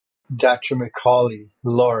Dr. McCauley,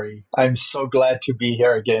 Laurie. I'm so glad to be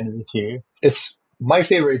here again with you. It's my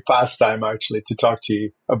favorite pastime, actually, to talk to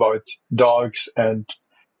you about dogs and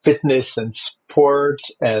fitness and sport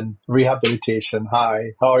and rehabilitation.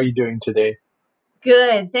 Hi, how are you doing today?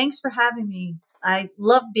 Good. Thanks for having me. I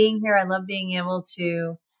love being here. I love being able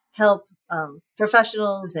to help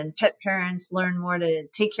professionals and pet parents learn more to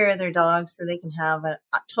take care of their dogs so they can have a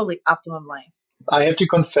totally optimum life. I have to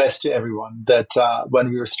confess to everyone that when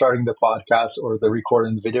we were starting the podcast or the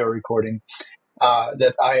recording, the video recording,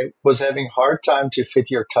 that I was having hard time to fit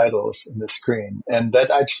your titles in the screen. And that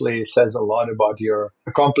actually says a lot about your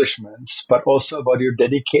accomplishments, but also about your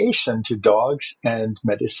dedication to dogs and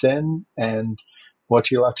medicine and what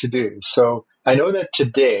you like to do. So I know that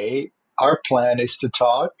today our plan is to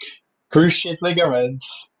talk cruciate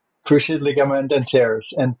ligaments, cruciate ligament and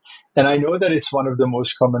tears. And I know that it's one of the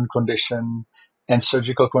most common condition and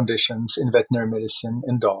surgical conditions in veterinary medicine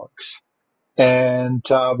in dogs. And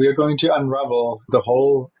we are going to unravel the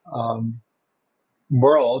whole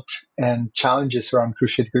world and challenges around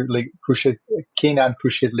canine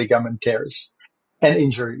cruciate ligament tears and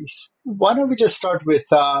injuries. Why don't we just start with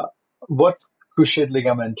what cruciate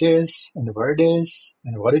ligament is and where it is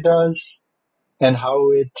and what it does and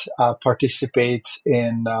how it participates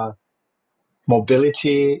in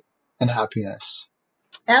mobility and happiness.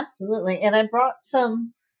 Absolutely. And I brought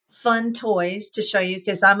some fun toys to show you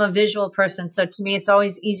because I'm a visual person. So to me, it's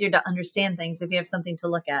always easier to understand things if you have something to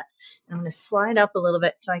look at. And I'm going to slide up a little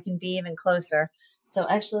bit so I can be even closer. So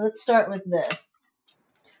actually, let's start with this.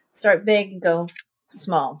 Start big and go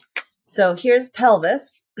small. So here's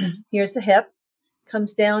pelvis. Here's the hip.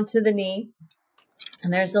 Comes down to the knee.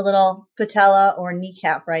 And there's a little patella or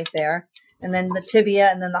kneecap right there. And then the tibia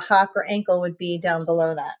and then the hock or ankle would be down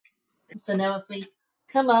below that. So now if we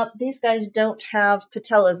come up, these guys don't have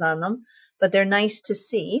patellas on them, but they're nice to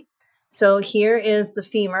see. So here is the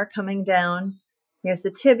femur coming down. Here's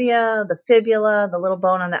the tibia, the fibula, the little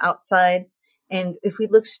bone on the outside. And if we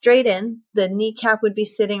look straight in, the kneecap would be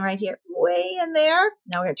sitting right here, way in there.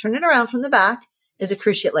 Now we're going to turn it around from the back, is the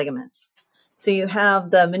cruciate ligaments. So you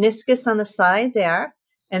have the meniscus on the side there,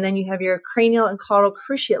 and then you have your cranial and caudal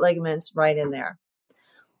cruciate ligaments right in there.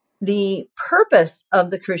 The purpose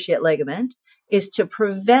of the cruciate ligament is to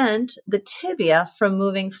prevent the tibia from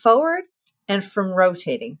moving forward and from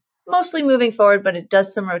rotating. Mostly moving forward, but it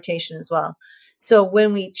does some rotation as well. So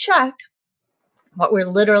when we check, what we're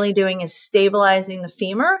literally doing is stabilizing the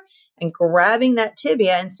femur and grabbing that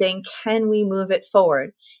tibia and saying, can we move it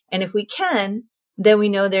forward? And if we can, then we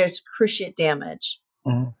know there's cruciate damage.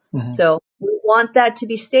 Mm-hmm. Mm-hmm. So we want that to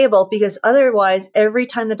be stable because otherwise, every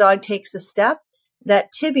time the dog takes a step,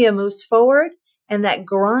 that tibia moves forward and that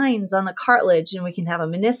grinds on the cartilage and we can have a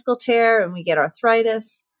meniscal tear and we get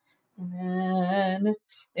arthritis. And then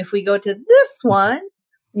if we go to this one,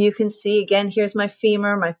 you can see again, here's my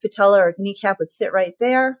femur, my patella or kneecap would sit right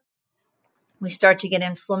there. We start to get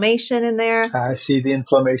inflammation in there. I see the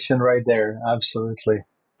inflammation right there. Absolutely.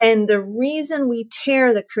 And the reason we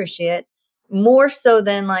tear the cruciate more so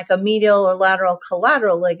than like a medial or lateral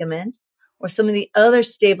collateral ligament or some of the other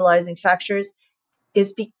stabilizing factors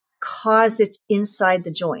is because it's inside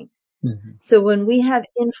the joint. Mm-hmm. So when we have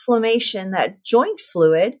inflammation, that joint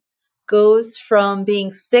fluid goes from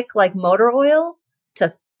being thick like motor oil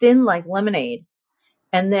to thin like lemonade.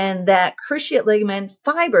 And then that cruciate ligament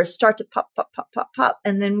fibers start to pop, pop, pop, pop, pop.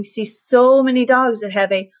 And then we see so many dogs that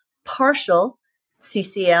have a partial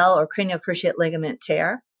CCL or cranial cruciate ligament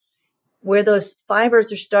tear, where those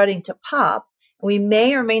fibers are starting to pop. We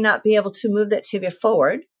may or may not be able to move that tibia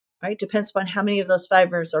forward, right? Depends upon how many of those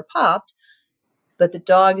fibers are popped, but the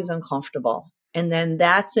dog is uncomfortable. And then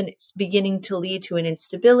it's beginning to lead to an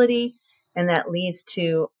instability, and that leads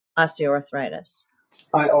to osteoarthritis.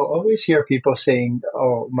 I always hear people saying,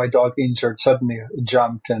 "Oh, my dog suddenly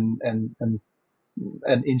jumped and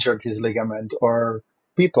injured his ligament," or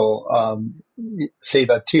people say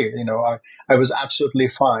that too. I was absolutely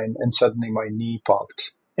fine, and suddenly my knee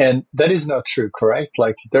popped, and that is not true. Correct?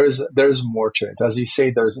 Like there's more to it. As you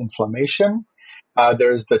say, there's inflammation.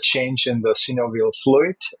 There's the change in the synovial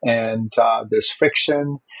fluid, and there's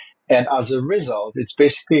friction. And as a result, it's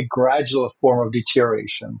basically a gradual form of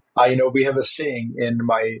deterioration. We have a saying in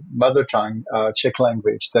my mother tongue, Czech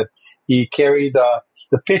language, that you carry the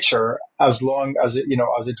pitcher as long as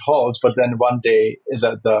it holds, but then one day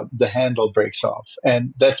the handle breaks off.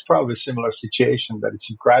 And that's probably a similar situation, that it's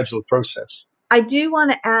a gradual process. I do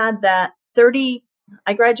want to add that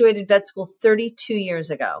I graduated vet school 32 years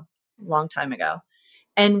ago, a long time ago.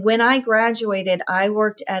 And when I graduated, I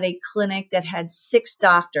worked at a clinic that had 6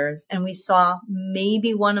 doctors and we saw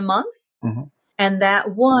maybe one a month. Mm-hmm. And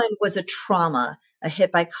that one was a trauma, a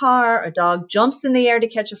hit by car, a dog jumps in the air to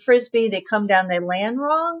catch a Frisbee. They come down, they land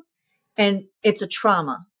wrong, and it's a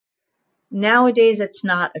trauma. Nowadays, it's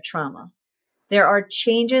not a trauma. There are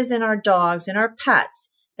changes in our dogs and our pets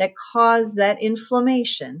that cause that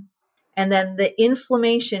inflammation. And then the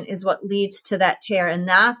inflammation is what leads to that tear. And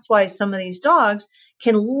that's why some of these dogs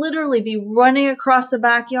can literally be running across the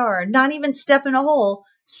backyard, not even step in a hole,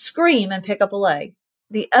 scream and pick up a leg.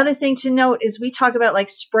 The other thing to note is we talk about like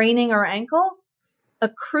spraining our ankle. A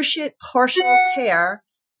cruciate partial tear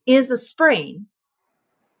is a sprain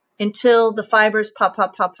until the fibers pop,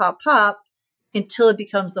 until it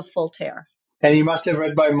becomes a full tear. And you must have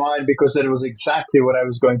read my mind, because that was exactly what I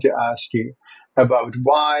was going to ask you about,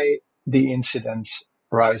 why the incidence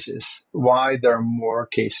rises, why there are more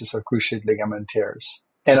cases of cruciate ligament tears.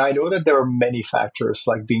 And I know that there are many factors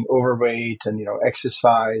like being overweight and,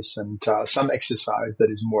 exercise and some exercise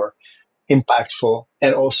that is more impactful,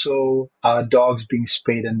 and also dogs being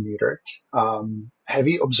spayed and neutered. Have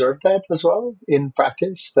you observed that as well in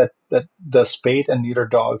practice, that the spayed and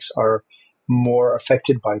neutered dogs are more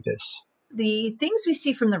affected by this? The things we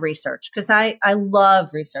see from the research, because I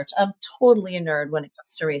love research, I'm totally a nerd when it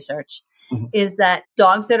comes to research, is that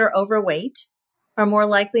dogs that are overweight are more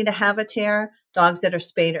likely to have a tear. Dogs that are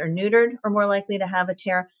spayed or neutered are more likely to have a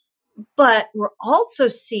tear. But we're also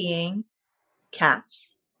seeing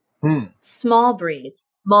cats, small breeds,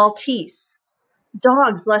 Maltese,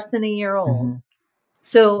 dogs less than a year old.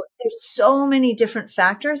 So there's so many different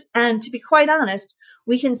factors. And to be quite honest,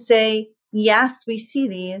 we can say, yes, we see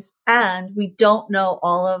these, and we don't know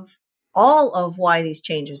all of why these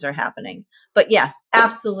changes are happening. But yes,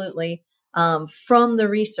 absolutely. From the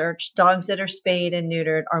research, dogs that are spayed and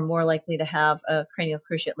neutered are more likely to have a cranial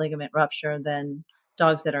cruciate ligament rupture than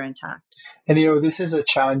dogs that are intact. And this is a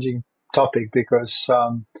challenging topic, because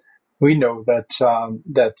we know that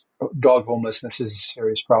that dog homelessness is a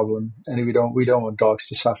serious problem, and we don't want dogs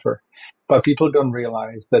to suffer. But people don't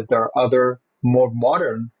realize that there are other more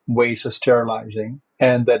modern ways of sterilizing,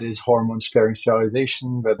 and that is hormone-sparing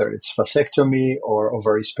sterilization, whether it's vasectomy or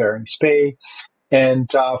ovary-sparing spay.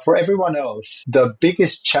 And for everyone else, the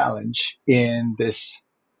biggest challenge in this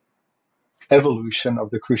evolution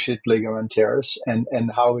of the cruciate ligament tears and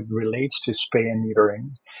how it relates to spay and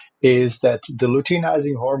neutering is that the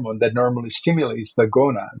luteinizing hormone that normally stimulates the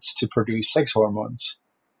gonads to produce sex hormones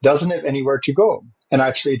doesn't have anywhere to go. And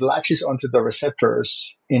actually it latches onto the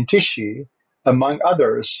receptors in tissue, among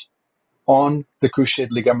others, on the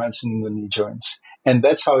cruciate ligaments in the knee joints. And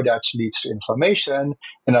that's how it actually leads to inflammation.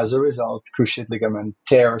 And as a result, cruciate ligament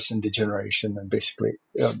tears and degeneration and basically,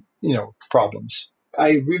 problems.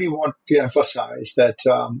 I really want to emphasize that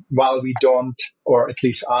while we don't, or at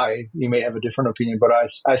least you may have a different opinion, but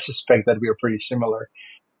I suspect that we are pretty similar,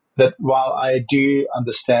 that while I do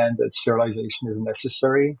understand that sterilization is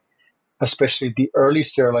necessary, especially the early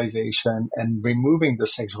sterilization and removing the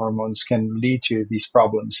sex hormones can lead to these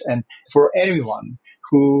problems. And for anyone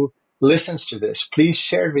who listens to this, please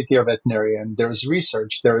share it with your veterinarian. There's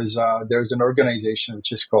research. There's an organization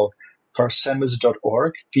which is called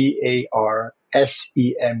parsemus.org,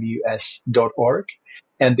 parsemus.org,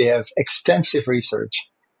 and they have extensive research,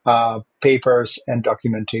 papers and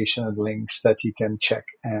documentation and links that you can check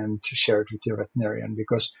and share it with your veterinarian,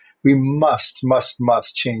 because we must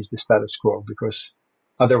change the status quo, because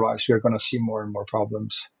otherwise we're going to see more and more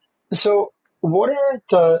problems. So what are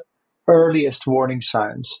the earliest warning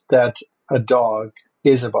signs that a dog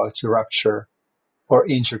is about to rupture or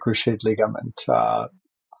injure cruciate ligament?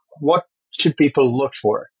 What should people look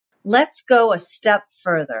for? Let's go a step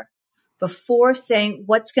further. Before saying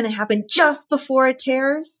what's going to happen just before it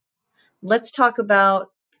tears, let's talk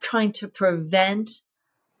about trying to prevent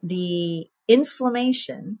the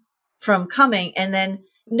inflammation from coming, and then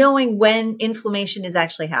knowing when inflammation is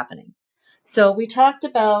actually happening. So we talked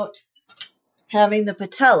about having the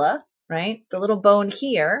patella, right? The little bone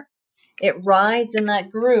here. It rides in that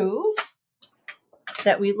groove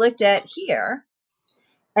that we looked at here.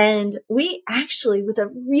 And we actually, with a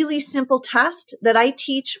really simple test that I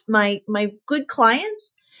teach my good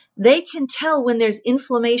clients, they can tell when there's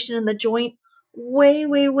inflammation in the joint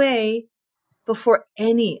way before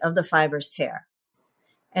any of the fibers tear.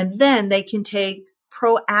 And then they can take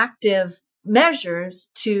proactive measures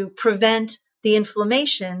to prevent the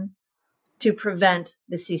inflammation, to prevent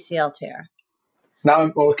the CCL tear. Now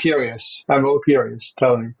I'm all curious.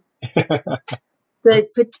 Tell me. The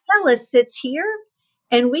patella sits here,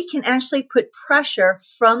 and we can actually put pressure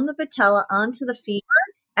from the patella onto the femur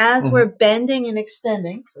as we're bending and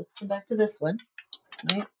extending. So let's go back to this one.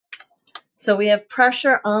 Right? So we have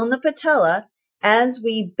pressure on the patella, as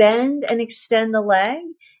we bend and extend the leg,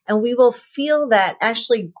 and we will feel that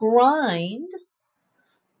actually grind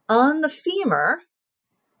on the femur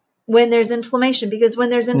when there's inflammation, because when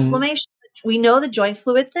there's inflammation, we know the joint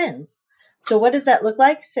fluid thins. So what does that look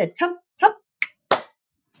like? Sid, come.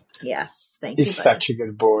 Yes, thank you, He's buddy. such a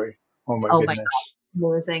good boy. Oh my Oh my goodness. God,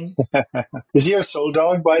 amazing. Is he your soul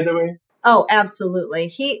dog, by the way? Oh, absolutely.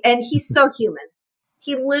 He's so human.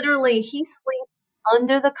 He sleeps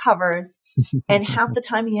under the covers, and half the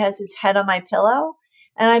time he has his head on my pillow,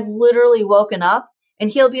 and I've literally woken up and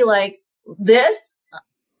he'll be like this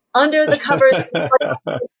under the covers.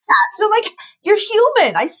 Like, so I'm like, you're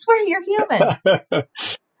human. I swear you're human.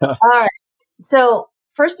 All right. So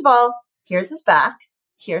first of all, here's his back.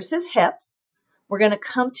 Here's his hip. We're going to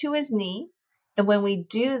come to his knee. And when we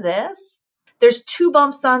do this, there's 2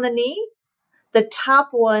 bumps on the knee. The top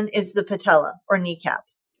one is the patella or kneecap.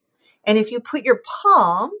 And if you put your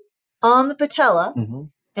palm on the patella,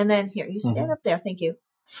 and then here, you stand up there. Thank you.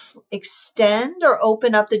 Extend or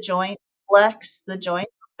open up the joint, flex the joint,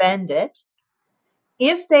 bend it.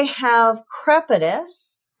 If they have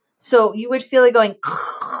crepitus, so you would feel it going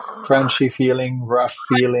crunchy feeling, rough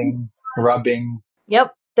feeling, rubbing.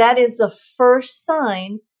 Yep. That is the first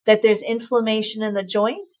sign that there's inflammation in the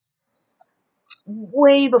joint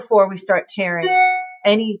way before we start tearing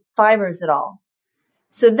any fibers at all.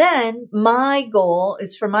 So then my goal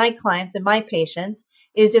is for my clients and my patients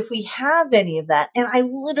is if we have any of that, and I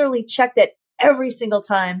literally check that every single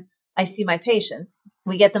time I see my patients,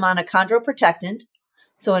 we get them on a chondroprotectant,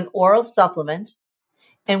 so an oral supplement,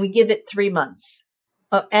 and we give it 3 months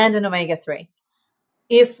and an omega-3.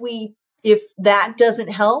 If that doesn't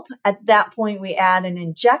help, at that point we add an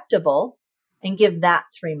injectable and give that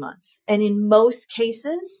 3 months. And in most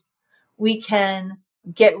cases, we can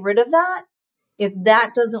get rid of that. If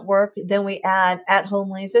that doesn't work, then we add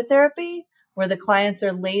at-home laser therapy, where the clients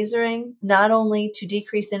are lasering not only to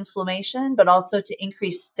decrease inflammation, but also to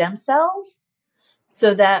increase stem cells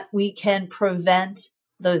so that we can prevent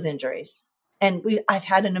those injuries. And I've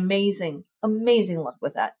had an amazing luck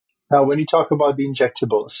with that. Now, when you talk about the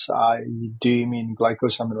injectables, do you mean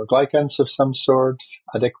glycosaminoglycans of some sort,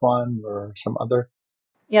 Adequan or some other?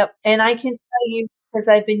 Yep. And I can tell you, because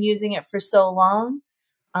I've been using it for so long,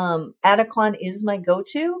 Adequan is my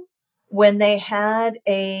go-to. When they had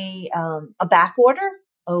a back order,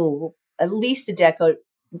 at least a decade,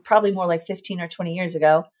 probably more like 15 or 20 years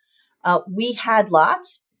ago, we had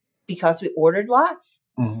lots because we ordered lots.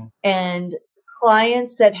 And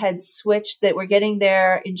clients that had switched, that were getting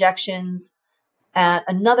their injections at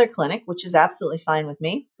another clinic, which is absolutely fine with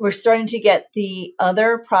me, we're starting to get the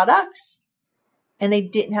other products and they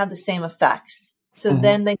didn't have the same effects. So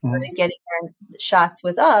then they started getting their shots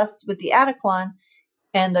with us, with the Adequan,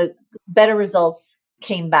 and the better results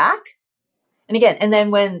came back. And again, and then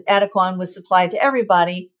when Adequan was supplied to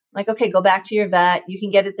everybody, like, okay, go back to your vet. You can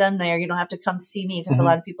get it done there. You don't have to come see me, because a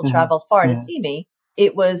lot of people travel far to see me.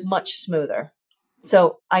 It was much smoother.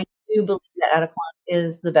 So I do believe that Adequan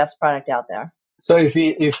is the best product out there. So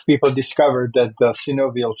if people discover that the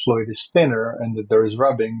synovial fluid is thinner and that there is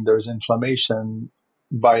rubbing, there's inflammation,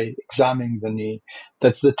 by examining the knee,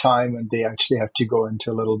 that's the time when they actually have to go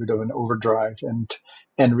into a little bit of an overdrive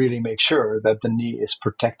and really make sure that the knee is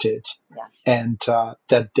protected. Yes. And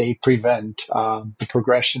that they prevent the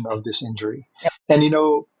progression of this injury. Yep.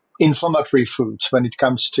 And, inflammatory foods, when it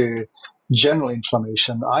comes to general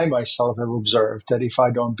inflammation, I myself have observed that if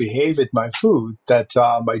I don't behave with my food, that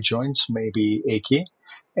my joints may be achy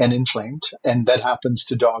and inflamed, and that happens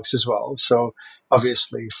to dogs as well. So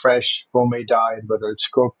obviously, fresh homemade diet, whether it's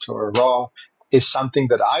cooked or raw, is something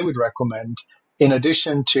that I would recommend in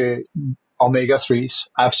addition to omega-3s.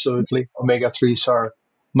 Absolutely. Omega-3s are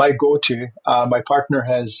my go-to. My partner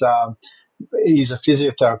he's a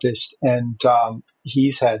physiotherapist, and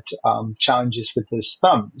he's had challenges with his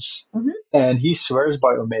thumbs, and he swears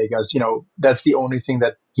by omegas. That's the only thing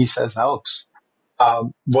that he says helps.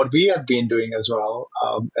 What we have been doing as well,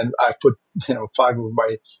 and I put 5 of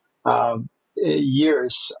my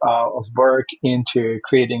years of work into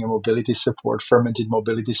creating a mobility support, fermented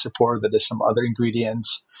mobility support that has some other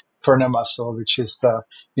ingredients. Fernamuscle, which is the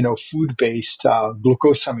food-based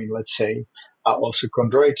glucosamine, let's say. Also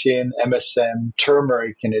chondroitin, MSM,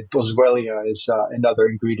 turmeric in it. Boswellia is another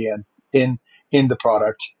ingredient in the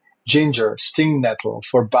product. Ginger, sting nettle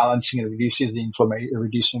for balancing and reducing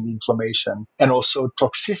the inflammation, and also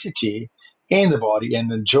toxicity in the body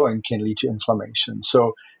and the joint can lead to inflammation.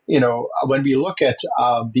 So, when we look at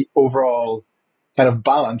the overall kind of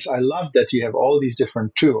balance, I love that you have all these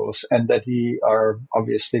different tools and that you are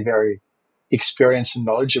obviously very experienced and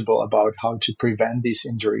knowledgeable about how to prevent these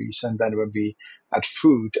injuries. And then when we add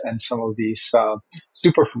food and some of these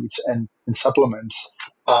superfoods and supplements,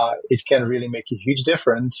 it can really make a huge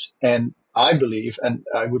difference. And I believe, and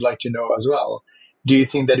I would like to know as well, do you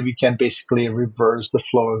think that we can basically reverse the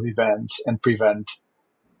flow of events and prevent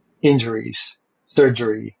injuries,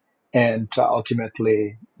 surgery, and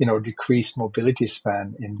ultimately, decrease mobility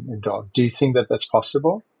span in dogs? Do you think that that's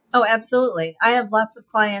possible? Oh, absolutely. I have lots of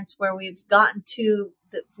clients where we found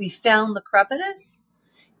the crepitus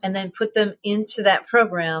and then put them into that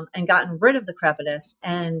program and gotten rid of the crepitus.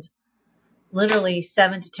 And literally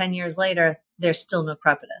 7 to 10 years later, there's still no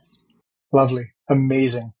crepitus. Lovely.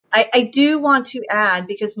 Amazing. I do want to add,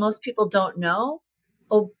 because most people don't know,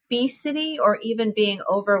 obesity or even being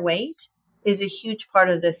overweight is a huge part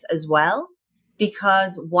of this as well,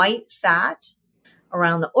 because white fat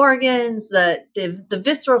around the organs, the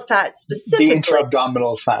visceral fat specifically. The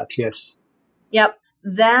intra-abdominal fat, yes. Yep.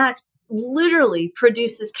 That literally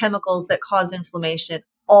produces chemicals that cause inflammation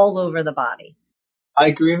all over the body. I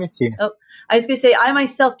agree with you. Oh, I was going to say, I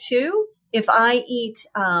myself too, if I eat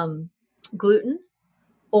gluten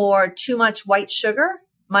or too much white sugar,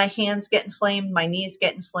 my hands get inflamed, my knees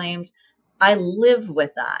get inflamed. I live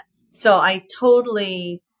with that. So I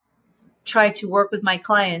totally try to work with my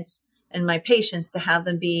clients and my patients to have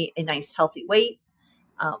them be a nice healthy weight.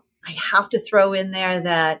 I have to throw in there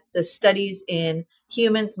that the studies in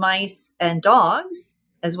humans, mice, and dogs,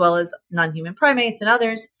 as well as non-human primates and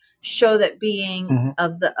others, show that being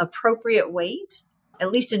of the appropriate weight,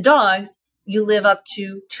 at least in dogs, you live up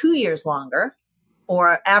to 2 years longer,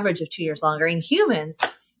 or average of 2 years longer. In humans,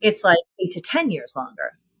 it's like 8 to 10 years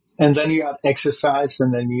longer. And then you add exercise,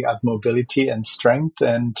 and then you add mobility and strength,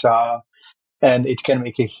 and it can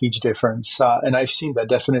make a huge difference. And I've seen that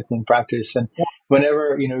definitely in practice. And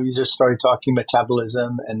whenever, you just started talking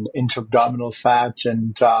metabolism and intra-abdominal fat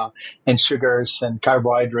and sugars and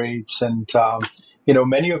carbohydrates and,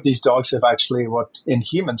 many of these dogs have actually what in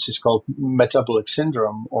humans is called metabolic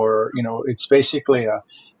syndrome, or, it's basically a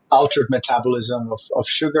altered metabolism of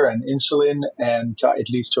sugar and insulin, and it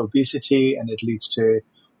leads to obesity, and it leads to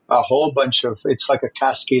a whole bunch of, it's like a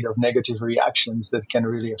cascade of negative reactions that can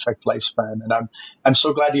really affect lifespan. And I'm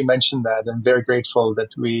so glad you mentioned that. I'm very grateful that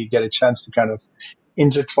we get a chance to kind of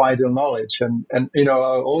intertwine the knowledge. And I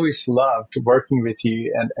always loved working with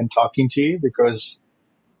you and talking to you, because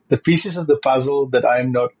the pieces of the puzzle that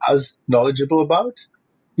I'm not as knowledgeable about,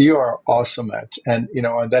 you are awesome at. And,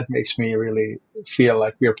 and that makes me really feel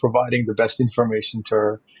like we are providing the best information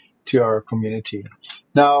to our community.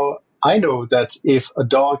 Now, I know that if a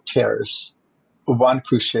dog tears one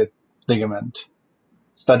cruciate ligament,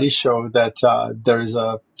 studies show that there is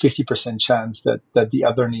a 50% chance that the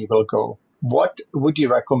other knee will go. What would you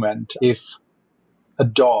recommend if a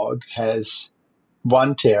dog has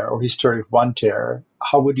one tear or history of one tear?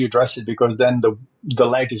 How would you address it? Because then the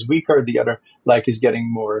leg is weaker, the other leg is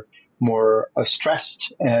getting more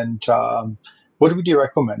stressed. And what would you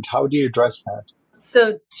recommend? How do you address that?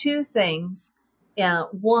 So 2 things.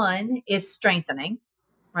 One is strengthening,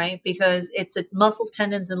 right? Because it's the muscles,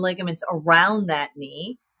 tendons, and ligaments around that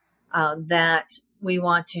knee that we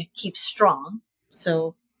want to keep strong.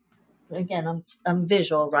 So again, I'm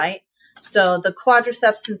visual, right? So the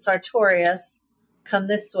quadriceps and sartorius come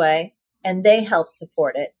this way, and they help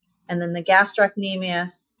support it. And then the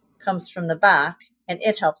gastrocnemius comes from the back, and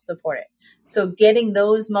it helps support it. So getting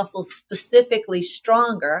those muscles specifically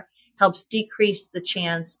stronger helps decrease the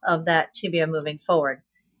chance of that tibia moving forward.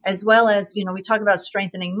 As well as, we talk about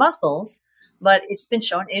strengthening muscles, but it's been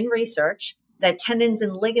shown in research that tendons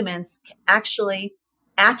and ligaments actually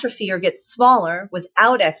atrophy or get smaller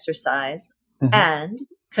without exercise. And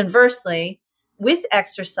conversely, with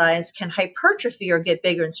exercise can hypertrophy or get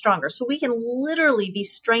bigger and stronger. So we can literally be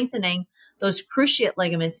strengthening those cruciate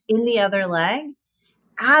ligaments in the other leg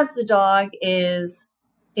as the dog is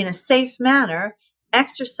in a safe manner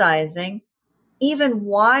exercising, even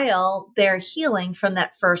while they're healing from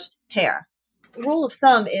that first tear. The rule of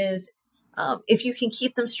thumb is if you can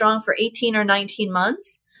keep them strong for 18 or 19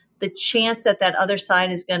 months, the chance that other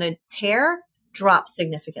side is going to tear drops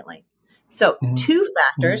significantly. So 2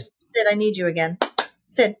 factors. Sid, I need you again.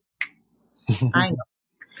 Sid, I know.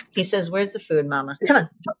 He says, "Where's the food, Mama? Come on."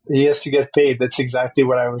 He has to get paid. That's exactly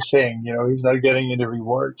what I was saying. He's not getting any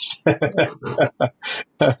rewards.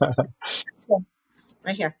 So,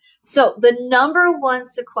 right here. So the number one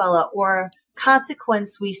sequela or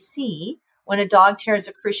consequence we see when a dog tears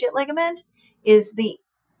a cruciate ligament is the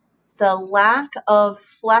lack of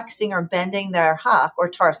flexing or bending their hock or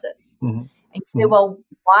tarsus. And you say, well,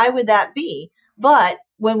 why would that be? But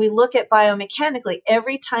when we look at biomechanically,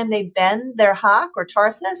 every time they bend their hock or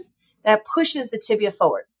tarsus, that pushes the tibia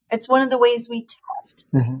forward. It's one of the ways we test,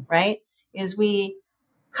 right? Is we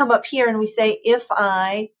come up here and we say, if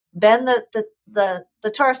I bend the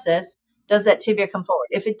tarsus, does that tibia come forward?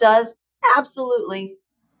 If it does, absolutely,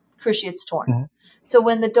 cruciate's torn. So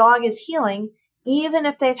when the dog is healing, even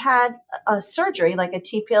if they've had a surgery like a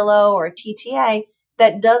TPLO or a TTA,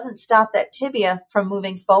 that doesn't stop that tibia from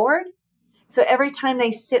moving forward. So every time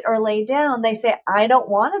they sit or lay down, they say, I don't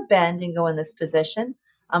want to bend and go in this position.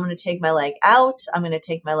 I'm going to take my leg out. I'm going to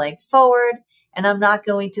take my leg forward, and I'm not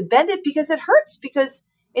going to bend it because it hurts, because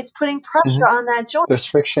it's putting pressure on that joint. There's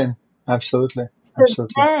friction. Absolutely. So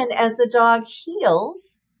Absolutely. then as the dog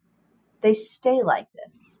heals, they stay like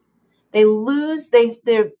this. They lose,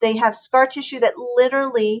 they have scar tissue that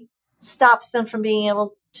literally stops them from being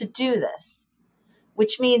able to do this,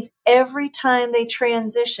 which means every time they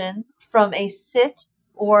transition from a sit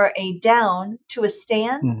or a down to a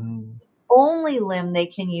stand, the only limb they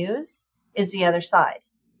can use is the other side.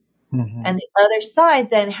 And the other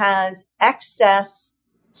side then has excess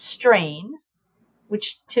strain,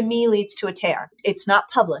 which to me leads to a tear. It's not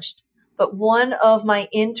published, but one of my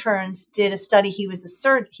interns did a study. He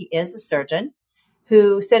is a surgeon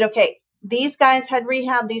who said, okay, these guys had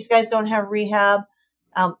rehab, these guys don't have rehab,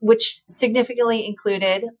 which significantly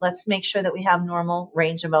included, let's make sure that we have normal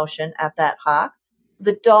range of motion at that hock.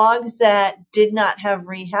 The dogs that did not have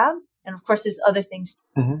rehab, and of course there's other things,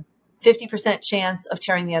 50% chance of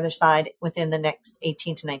tearing the other side within the next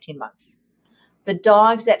 18 to 19 months. The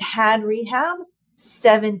dogs that had rehab,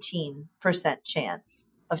 17% chance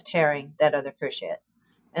of tearing that other cruciate.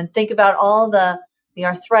 And think about all the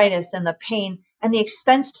arthritis and the pain and the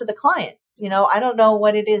expense to the client. You know, I don't know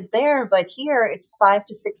what it is there, but here it's $5,000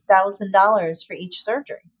 to $6,000 for each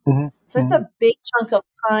surgery. So it's a big chunk of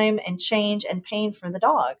time and change and pain for the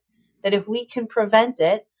dog, that if we can prevent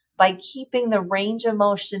it by keeping the range of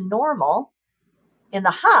motion normal in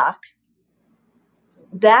the hock,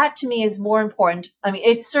 that to me is more important. I mean,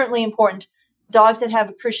 it's certainly important. Dogs that have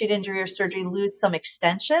a cruciate injury or surgery lose some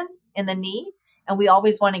extension in the knee, and we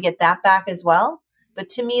always want to get that back as well. But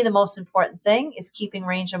to me, the most important thing is keeping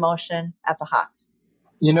range of motion at the hock.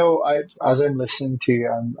 You know, as I'm listening to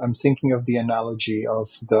you, I'm thinking of the analogy of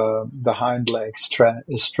the hind leg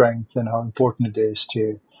strength and how important it is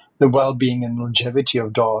to the well-being and longevity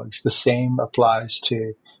of dogs. The same applies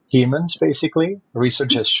to humans, basically.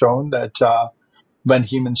 Research has shown that when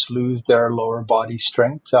humans lose their lower body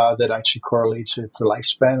strength, that actually correlates with the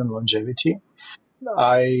lifespan and longevity.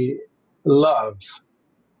 I love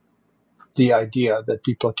the idea that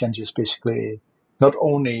people can just basically not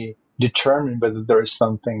only determine whether there is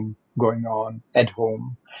something going on at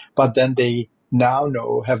home, but then they now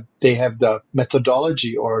they have the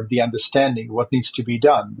methodology or the understanding what needs to be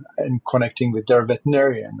done, and connecting with their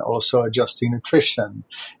veterinarian, also adjusting nutrition,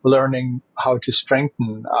 learning how to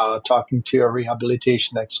strengthen, talking to a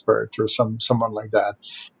rehabilitation expert or someone like that.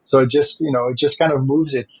 So it just kind of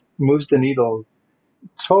moves the needle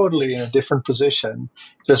totally in a different position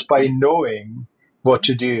just by knowing what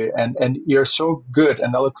to do. And you're so good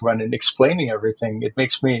and eloquent in explaining everything. It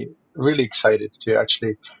makes me really excited to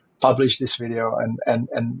actually publish this video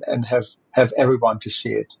and have everyone to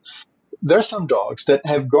see it. There's some dogs that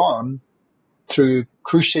have gone through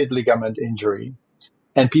cruciate ligament injury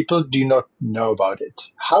and people do not know about it.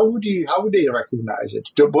 How would they recognize it?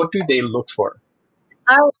 What do they look for?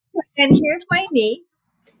 And here's my knee.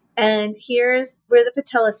 And here's where the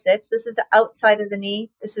patella sits. This is the outside of the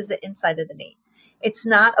knee. This is the inside of the knee. It's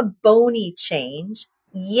not a bony change,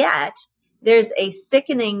 yet there's a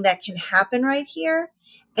thickening that can happen right here.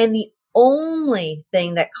 And the only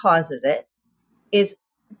thing that causes it is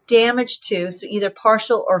damage to, so either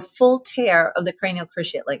partial or full tear of the cranial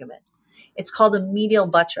cruciate ligament. It's called a medial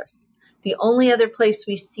buttress. The only other place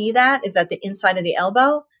we see that is at the inside of the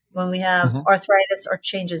elbow when we have arthritis or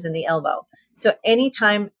changes in the elbow. So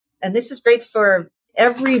anytime, and this is great for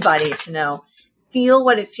everybody to know, feel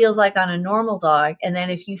what it feels like on a normal dog. And then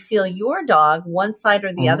if you feel your dog, one side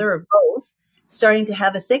or the other or both, starting to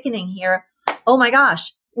have a thickening here, oh my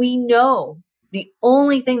gosh, we know the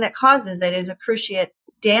only thing that causes it is a cruciate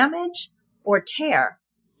damage or tear.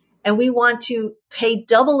 And we want to pay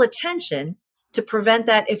double attention to prevent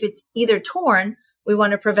that. If it's either torn, we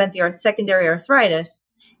want to prevent the secondary arthritis.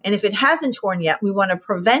 And if it hasn't torn yet, we want to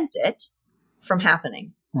prevent it from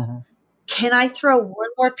happening. Can I throw one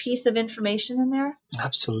more piece of information in there?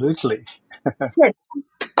 Absolutely.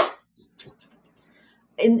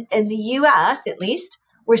 In the US, at least,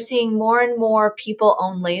 we're seeing more and more people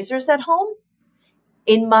own lasers at home.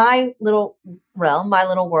 in my little realm, my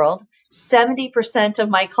little world, 70% of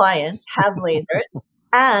my clients have lasers.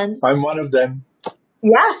 And I'm one of them.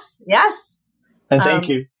 yes, yes. And thank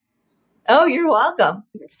you. Oh, you're welcome.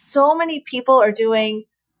 So many people are doing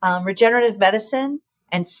regenerative medicine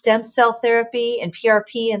and stem cell therapy and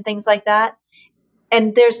PRP and things like that.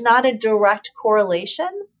 And there's not a direct correlation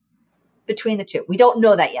between the two. We don't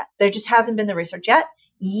know that yet. There just hasn't been the research yet.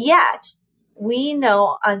 Yet, we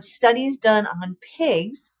know on studies done on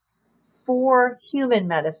pigs for human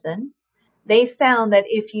medicine, they found that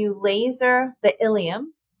if you laser the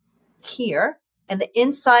ilium here and the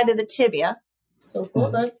inside of the tibia, so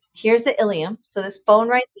hold on, here's the ilium, so this bone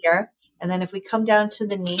right here, and then if we come down to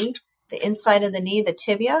the knee, the inside of the knee, the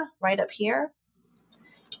tibia right up here,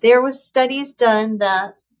 there was studies done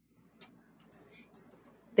that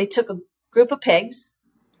they took a group of pigs,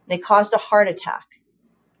 they caused a heart attack.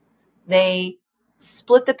 They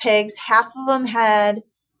split the pigs. Half of them had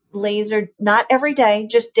lasered, not every day,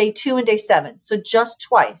 just day 2 and day 7. So just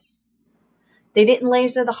twice. They didn't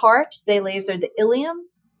laser the heart. They lasered the ilium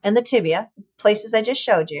and the tibia, the places I just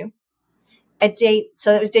showed you.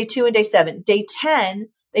 So that was day 2 and day 7. Day 10,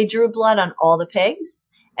 they drew blood on all the pigs.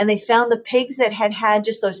 And they found the pigs that had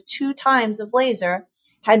just those 2 times of laser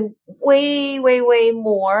had way, way, way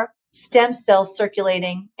more stem cells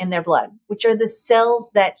circulating in their blood, which are the cells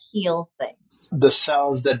that heal things. The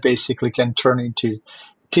cells that basically can turn into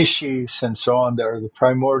tissues and so on. They're the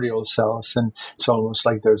primordial cells. And it's almost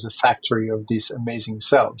like there's a factory of these amazing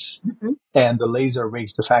cells. Mm-hmm. And the laser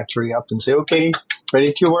wakes the factory up and say, okay,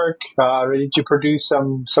 ready to work, ready to produce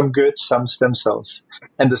some goods, some stem cells.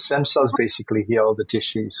 And the stem cells basically heal the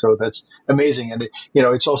tissue. So that's amazing. And,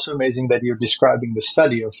 it's also amazing that you're describing the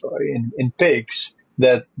study of in pigs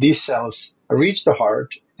that these cells reach the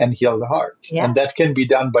heart and heal the heart. Yeah. And that can be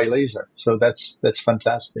done by laser. So that's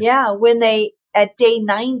fantastic. Yeah. When at day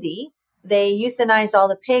 90, they euthanized all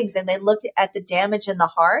the pigs and they looked at the damage in the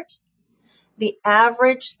heart. The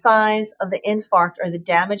average size of the infarct or the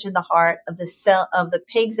damage in the heart of the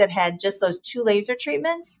pigs that had just those 2 laser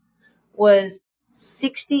treatments was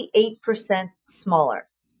 68% smaller.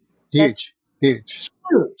 Huge.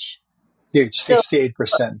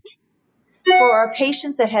 68%. For our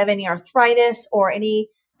patients that have any arthritis or any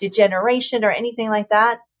degeneration or anything like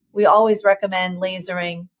that, we always recommend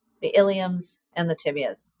lasering the iliums and the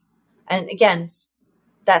tibias. And again,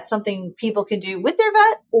 that's something people can do with their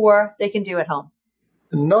vet or they can do at home.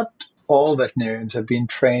 Not all veterinarians have been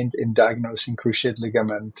trained in diagnosing cruciate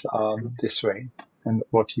ligament this way and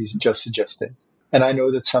what you just suggested. And I know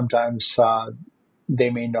that sometimes they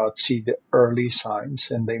may not see the early signs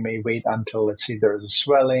and they may wait until, let's say, there's a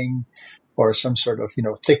swelling or some sort of,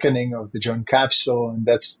 thickening of the joint capsule, and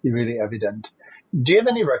that's really evident. Do you have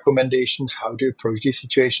any recommendations how to approach these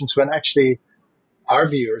situations when actually our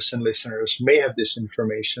viewers and listeners may have this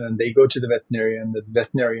information and they go to the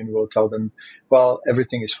veterinarian will tell them, well,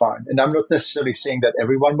 everything is fine. And I'm not necessarily saying that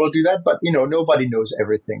everyone will do that, but, nobody knows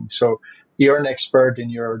everything. So you're an expert and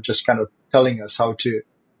you're just kind of telling us how to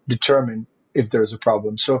determine if there's a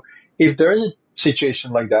problem. So if there is a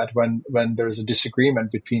situation like that, when there's a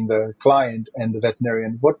disagreement between the client and the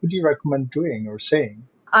veterinarian, what would you recommend doing or saying?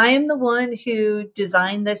 I am the one who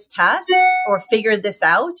designed this test or figured this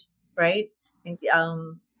out, right? And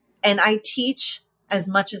I teach as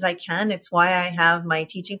much as I can. It's why I have my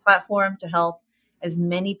teaching platform to help as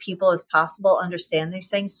many people as possible understand these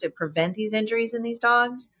things to prevent these injuries in these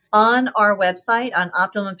dogs. On our website, on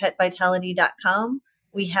OptimumPetVitality.com,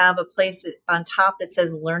 we have a place on top that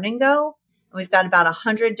says Learn and Go. And we've got about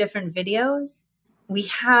 100 different videos. We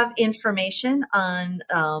have information on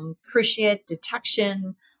cruciate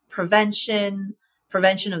detection, prevention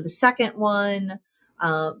of the second one,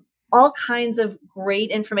 all kinds of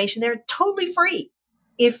great information there, totally free.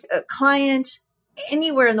 If a client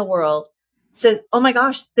anywhere in the world says, oh my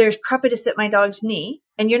gosh, there's crepitus at my dog's knee,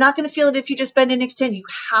 and you're not going to feel it if you just bend and extend. You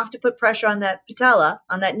have to put pressure on that patella,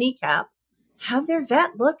 on that kneecap. Have their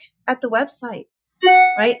vet look at the website,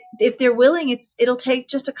 right? If they're willing, it'll take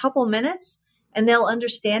just a couple minutes and they'll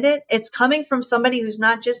understand it. It's coming from somebody who's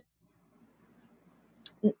not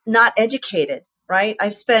educated, right?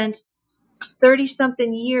 I've spent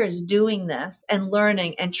 30-something years doing this and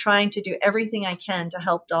learning and trying to do everything I can to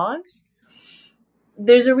help dogs.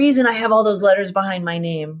 There's a reason I have all those letters behind my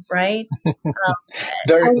name, right?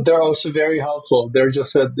 They're also very helpful. They're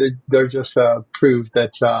just proof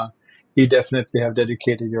that you definitely have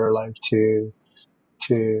dedicated your life to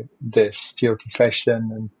this, to your profession,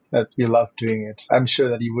 and that you love doing it. I'm sure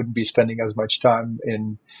that you wouldn't be spending as much time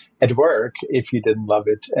at work if you didn't love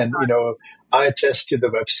it. And, I attest to the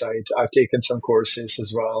website. I've taken some courses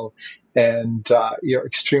as well. and you're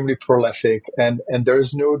extremely prolific, and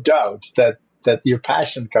there's no doubt that your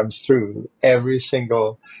passion comes through every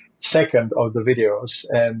single second of the videos,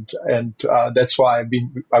 and that's why I've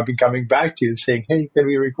been coming back to you saying, hey, can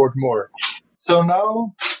we record more? So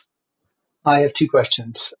now I have two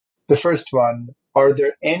questions. The first one: are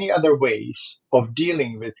there any other ways of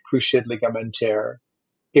dealing with cruciate ligament tear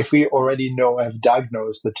if we already know, have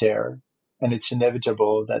diagnosed the tear, and it's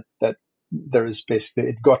inevitable that there is basically,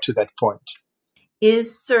 it got to that point?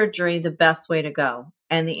 Is surgery the best way to go?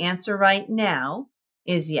 And the answer right now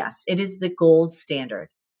is yes. It is the gold standard.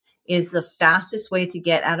 It is the fastest way to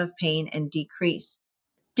get out of pain and decrease,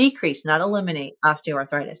 not eliminate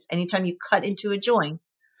osteoarthritis. Anytime you cut into a joint,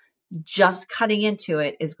 just cutting into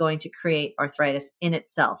it is going to create arthritis in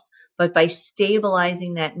itself. But by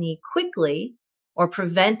stabilizing that knee quickly or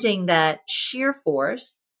preventing that shear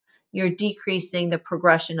force, you're decreasing the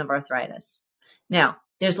progression of arthritis. Now,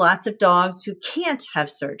 there's lots of dogs who can't have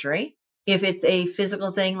surgery. If it's a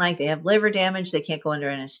physical thing, like they have liver damage, they can't go under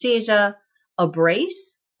anesthesia, a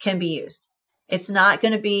brace can be used. It's not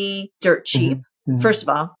going to be dirt cheap. Mm-hmm. Mm-hmm. First of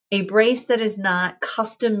all, a brace that is not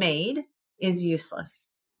custom made is useless.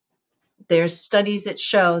 There's studies that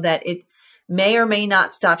show that it may or may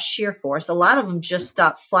not stop shear force. A lot of them just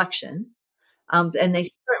stop flexion, and they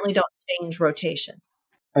certainly don't change rotation.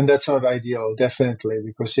 And that's not ideal, definitely,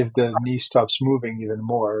 because if the knee stops moving even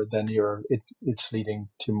more, then it's leading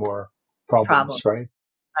to more problems, right?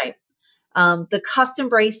 Right. The custom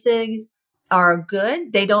braces are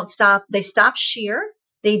good. They stop shear.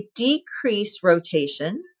 They decrease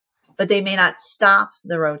rotation, but they may not stop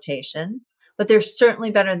the rotation, but they're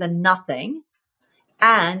certainly better than nothing.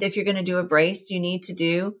 And if you're going to do a brace, you need to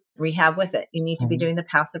do rehab with it. You need to be doing the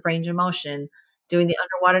passive range of motion. Doing the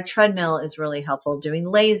underwater treadmill is really helpful. Doing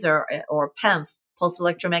laser or PEMF, pulse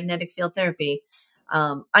electromagnetic field therapy,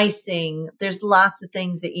 icing. There's lots of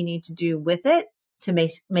things that you need to do with it to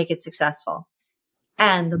make it successful.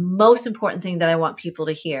 And the most important thing that I want people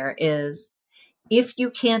to hear is, if you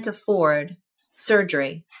can't afford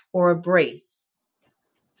surgery or a brace,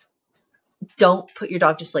 don't put your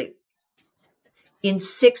dog to sleep. In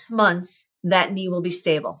 6 months, that knee will be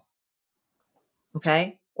stable.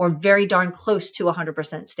 Okay? Or very darn close to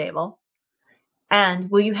 100% stable. And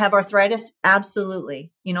will you have arthritis?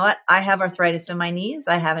 Absolutely. You know what? I have arthritis in my knees.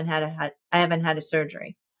 I haven't had a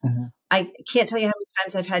surgery. Mm-hmm. I can't tell you how many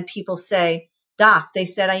times I've had people say, Doc, they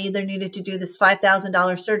said I either needed to do this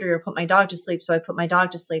 $5,000 surgery or put my dog to sleep. So I put my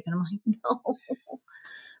dog to sleep. And I'm like, no.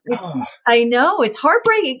 I know, it's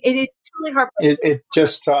heartbreaking. It is truly heartbreaking.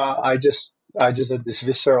 I just had this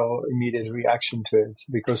visceral immediate reaction to it,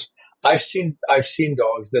 because I've seen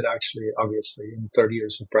dogs that actually, obviously, in 30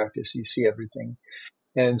 years of practice, you see everything.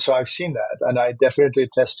 And so I've seen that, and I definitely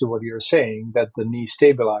attest to what you're saying, that the knee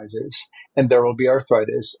stabilizes and there will be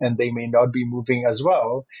arthritis, and they may not be moving as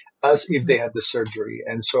well as if they had the surgery.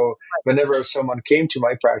 And so whenever someone came to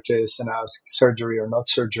my practice and asked surgery or not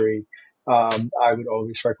surgery, I would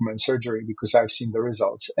always recommend surgery, because I've seen the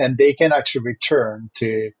results, and they can actually return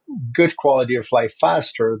to good quality of life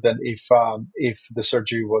faster than if the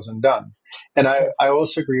surgery wasn't done. And I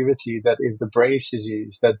also agree with you that if the brace is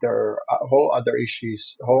used, that there are a whole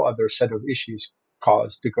other set of issues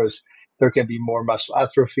caused, because there can be more muscle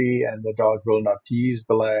atrophy, and the dog will not use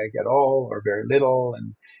the leg at all or very little,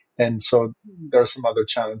 and so there are some other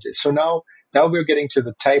challenges. So now we're getting to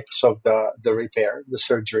the types of the repair, the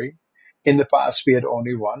surgery. In the past, we had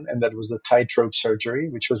only one, and that was the tightrope surgery,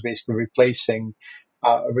 which was basically replacing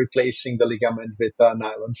the ligament with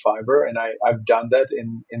nylon fiber. And I've done that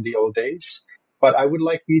in the old days. But I would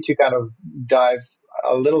like you to kind of dive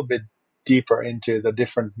a little bit deeper into the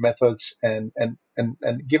different methods and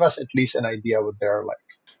give us at least an idea what they're like.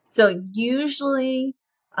 So usually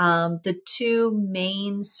the two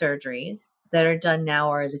main surgeries that are done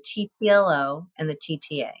now are the TPLO and the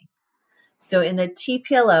TTA. So in the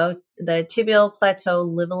TPLO, the tibial plateau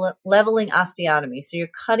leveling osteotomy, so you're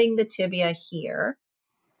cutting the tibia here,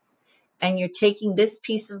 and you're taking this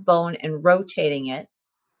piece of bone and rotating it,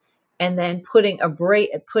 and then putting a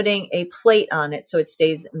plate on it so it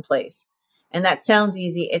stays in place. And that sounds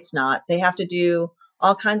easy. It's not. They have to do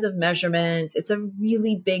all kinds of measurements. It's a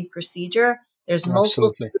really big procedure. There's multiple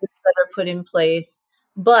screws that are put in place,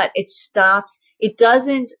 but it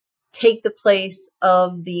doesn't take the place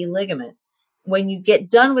of the ligament. When you get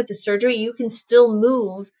done with the surgery, you can still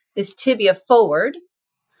move this tibia forward.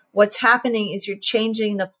 What's happening is you're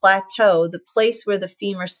changing the plateau, the place where the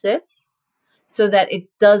femur sits, so that it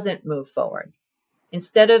doesn't move forward.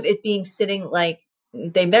 Instead of it being sitting, like,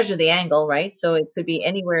 they measure the angle, right? So it could be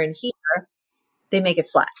anywhere in here. They make it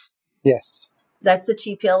flat. Yes. That's the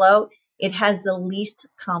TPLO. it has the least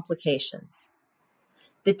complications.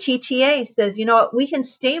 The TTA says, you know what, we can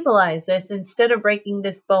stabilize this. Instead of breaking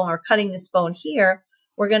this bone or cutting this bone here,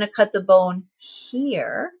 we're going to cut the bone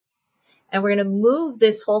here, and we're going to move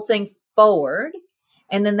this whole thing forward.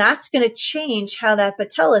 And then that's going to change how that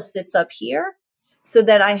patella sits up here so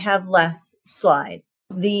that I have less slide.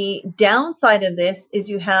 The downside of this is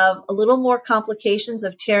you have a little more complications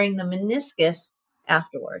of tearing the meniscus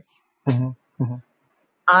afterwards. Mm-hmm. Mm-hmm.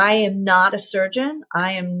 I am not a surgeon.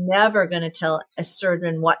 I am never going to tell a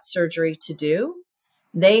surgeon what surgery to do.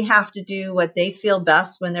 They have to do what they feel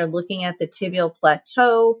best when they're looking at the tibial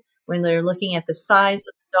plateau, when they're looking at the size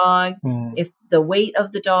of the dog, if the weight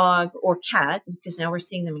of the dog or cat, because now we're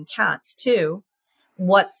seeing them in cats too.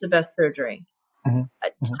 What's the best surgery? Mm-hmm.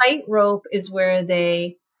 A tightrope is where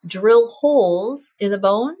they drill holes in the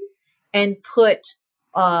bone and put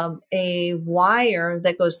a wire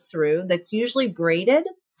that goes through that's usually braided.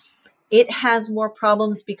 It has more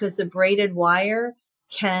problems because the braided wire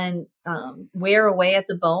can wear away at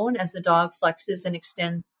the bone as the dog flexes and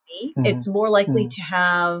extends the knee. It's more likely to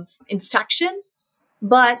have infection,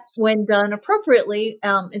 but when done appropriately,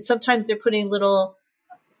 and sometimes they're putting little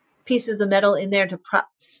pieces of metal in there to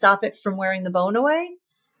stop it from wearing the bone away,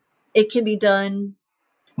 it can be done.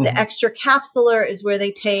 The extracapsular is where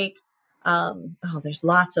they take, there's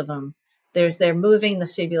lots of them. They're moving the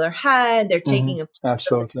fibular head, they're taking a piece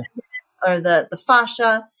Absolutely. or the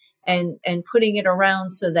fascia and putting it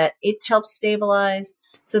around so that it helps stabilize.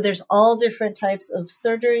 So there's all different types of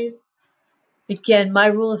surgeries. Again, my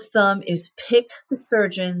rule of thumb is pick the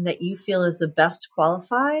surgeon that you feel is the best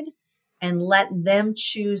qualified and let them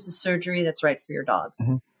choose the surgery that's right for your dog.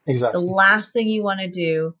 Exactly. The last thing you want to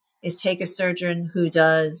do is take a surgeon who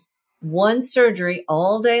does one surgery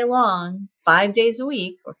all day long, 5 days a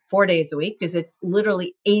week or 4 days a week, because it's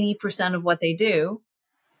literally 80% of what they do,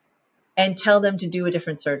 and tell them to do a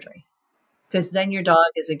different surgery, because then your dog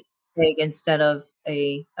is a pig instead of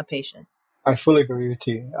a patient. I fully agree with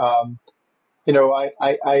you.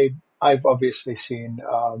 I've obviously seen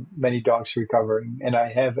many dogs recovering, and I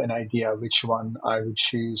have an idea which one I would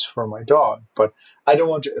choose for my dog. But I don't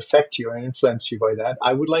want to affect you and influence you by that.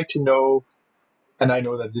 I would like to know, and I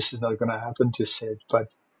know that this is not going to happen to Sid, but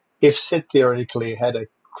if Sid theoretically had a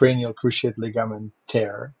cranial cruciate ligament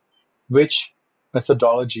tear, which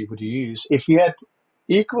methodology would you use if you had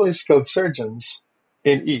equally skilled surgeons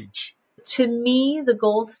in each? To me, the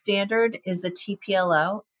gold standard is the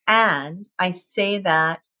TPLO. And I say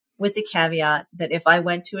that with the caveat that if I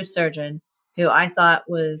went to a surgeon who I thought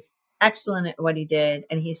was excellent at what he did,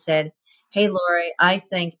 and he said, hey, Laurie, I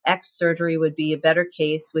think X surgery would be a better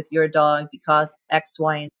case with your dog because X,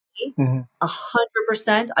 Y, and Z,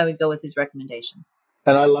 100%, I would go with his recommendation.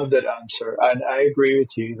 And I love that answer. And I agree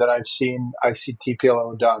with you that I've seen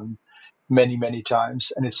TPLO done many, many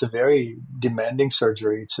times. And it's a very demanding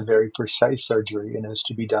surgery. It's a very precise surgery and has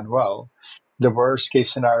to be done well. The worst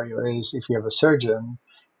case scenario is if you have a surgeon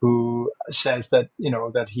who says that,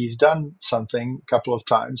 that he's done something a couple of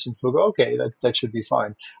times and people go, okay, that should be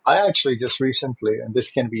fine. I actually just recently, and this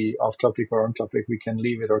can be off topic or on topic, we can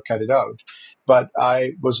leave it or cut it out. But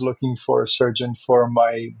I was looking for a surgeon for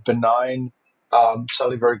my benign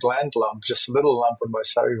salivary gland lump, just a little lump on my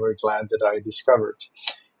salivary gland that I discovered.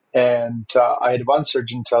 And I had one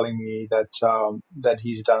surgeon telling me that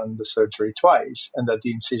he's done the surgery twice and that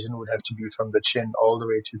the incision would have to be from the chin all the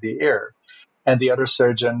way to the ear. And the other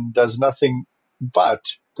surgeon does nothing but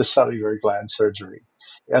the salivary gland surgery.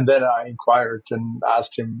 And then I inquired and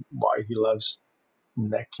asked him why he loves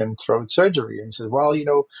neck and throat surgery. And he said, well,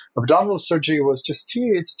 abdominal surgery was just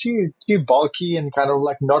too bulky and kind of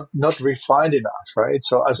like not refined enough, right?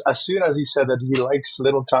 So as soon as he said that he likes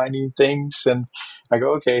little tiny things, and I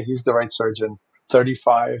go, okay, he's the right surgeon,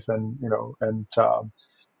 35, and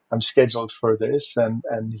I'm scheduled for this, and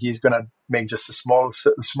he's gonna make just a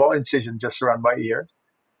small incision just around my ear,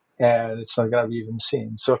 and it's not gonna be even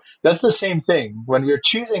seen. So that's the same thing when we're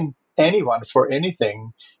choosing anyone for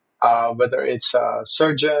anything. Whether it's a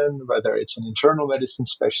surgeon, whether it's an internal medicine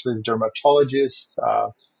specialist, dermatologist,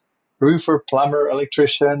 roofer, plumber,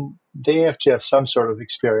 electrician, they have to have some sort of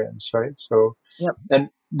experience, right? So, and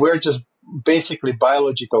we're just basically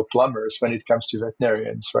biological plumbers when it comes to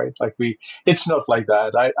veterinarians, right? Like it's not like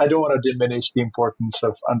that. I don't want to diminish the importance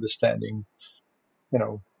of understanding,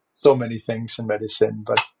 so many things in medicine,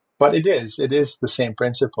 but it is the same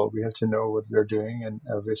principle. We have to know what we're doing. And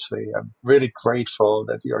obviously I'm really grateful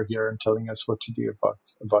that you're here and telling us what to do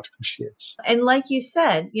about cruciates. And like you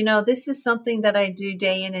said, this is something that I do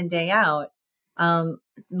day in and day out. My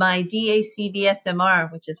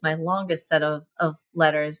DACVSMR, which is my longest set of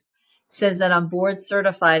letters, says that I'm board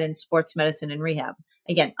certified in sports medicine and rehab.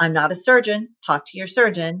 Again, I'm not a surgeon. Talk to your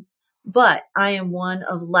surgeon. But I am one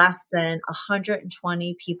of less than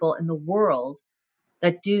 120 people in the world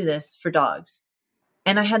that do this for dogs.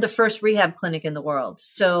 And I had the first rehab clinic in the world.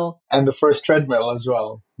 So, And the first treadmill as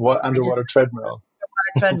well. What I just underwater treadmill?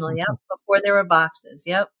 had a treadmill. Yep. Before there were boxes.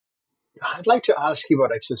 Yep. I'd like to ask you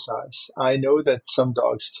about exercise. I know that some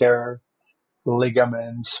dogs tear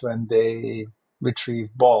ligaments when they retrieve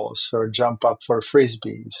balls or jump up for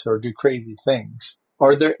frisbees or do crazy things.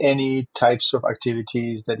 Are there any types of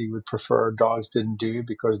activities that you would prefer dogs didn't do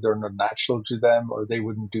because they're not natural to them, or they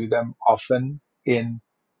wouldn't do them often in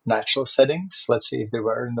natural settings? Let's say if they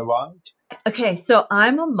were in the wild. Okay. So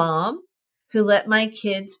I'm a mom who let my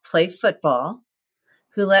kids play football,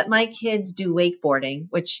 who let my kids do wakeboarding,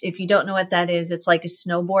 which if you don't know what that is, it's like a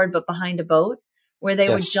snowboard, but behind a boat, where they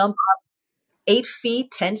would Yes. jump 8 feet,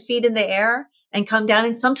 10 feet in the air and come down,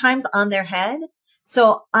 and sometimes on their head.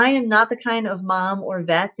 So I am not the kind of mom or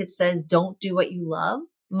vet that says, don't do what you love.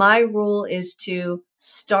 My rule is to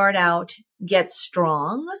start out, get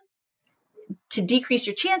strong to decrease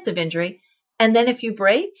your chance of injury. And then if you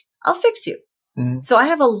break, I'll fix you. Mm. So I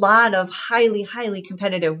have a lot of highly, highly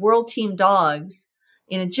competitive world team dogs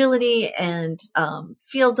in agility and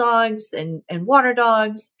field dogs and water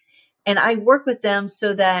dogs. And I work with them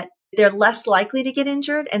so that they're less likely to get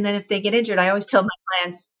injured. And then if they get injured, I always tell my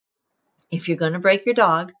clients, if you're going to break your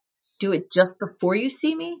dog, do it just before you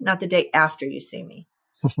see me, not the day after you see me,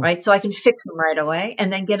 right? So I can fix them right away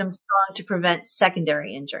and then get them strong to prevent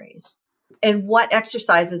secondary injuries. And what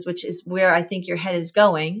exercises, which is where I think your head is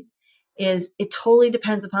going, is it totally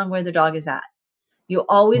depends upon where the dog is at. You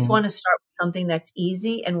always Mm. want to start with something that's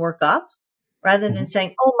easy and work up rather than Mhm.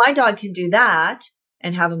 saying, oh, my dog can do that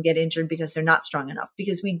and have them get injured because they're not strong enough.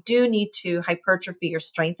 Because we do need to hypertrophy or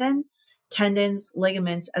strengthen tendons,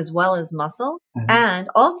 ligaments, as well as muscle. Mhm. And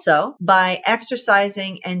also by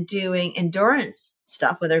exercising and doing endurance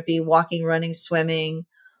stuff, whether it be walking, running, swimming,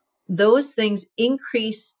 those things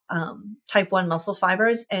increase type 1 muscle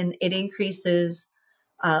fibers, and it increases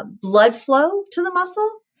blood flow to the muscle.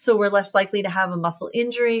 So we're less likely to have a muscle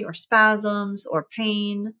injury or spasms or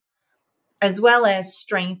pain, as well as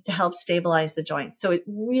strength to help stabilize the joints. So it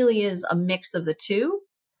really is a mix of the two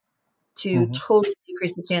to Mhm. totally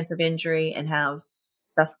decrease the chance of injury and have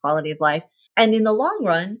best quality of life. And in the long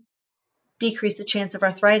run, decrease the chance of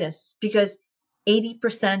arthritis, because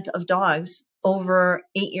 80% of dogs over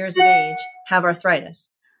 8 years of age have arthritis.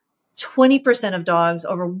 20% of dogs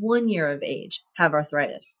over 1 year of age have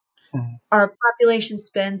arthritis. Mhm. Our population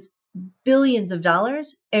spends billions of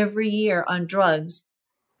dollars every year on drugs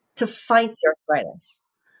to fight the arthritis.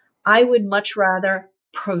 I would much rather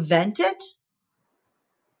prevent it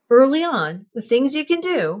early on with things you can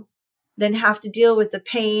do than have to deal with the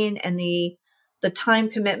pain and the time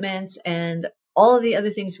commitments and all of the other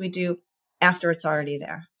things we do after it's already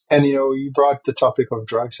there. And you brought the topic of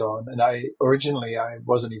drugs on, and I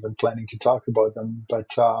wasn't even planning to talk about them. But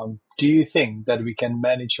do you think that we can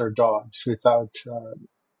manage our dogs without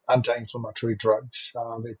anti-inflammatory drugs,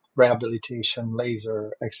 with rehabilitation,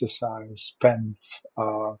 laser, exercise, pen,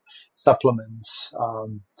 supplements?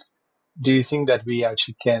 Do you think that we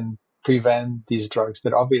actually can prevent these drugs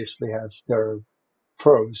that obviously have their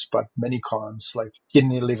pros, but many cons, like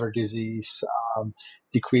kidney liver disease,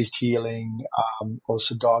 decreased healing.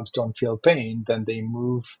 Also, dogs don't feel pain, then they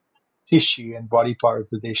move tissue and body parts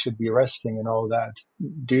that they should be resting and all that.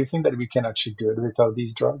 Do you think that we can actually do it without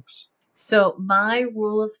these drugs? So my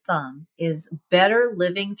rule of thumb is better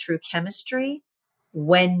living through chemistry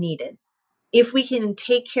when needed. If we can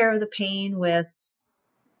take care of the pain with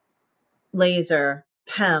laser,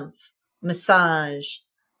 PEMF, massage,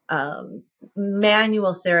 um,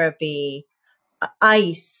 manual therapy,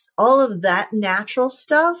 ice, all of that natural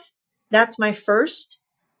stuff, that's my first.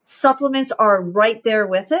 Supplements are right there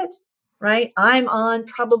with it, right? I'm on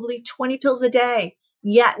probably 20 pills a day.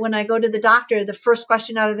 Yet when I go to the doctor, the first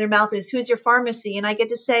question out of their mouth is, who's your pharmacy? And I get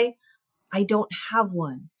to say, I don't have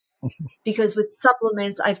one. Because with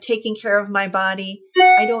supplements, I've taken care of my body.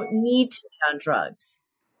 I don't need to be on drugs,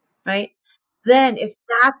 right? Then if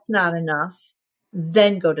that's not enough,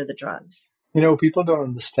 then go to the drugs. People don't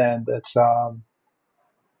understand that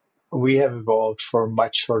we have evolved for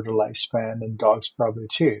much shorter lifespan, and dogs probably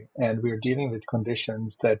too. And we're dealing with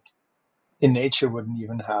conditions that in nature wouldn't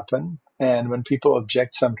even happen. And when people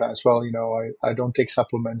object sometimes, well, I don't take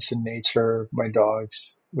supplements in nature. My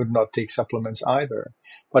dogs would not take supplements either.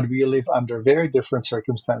 But we live under very different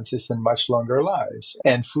circumstances and much longer lives.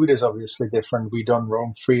 And food is obviously different. We don't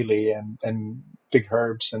roam freely and pick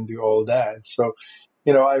herbs and do all that. So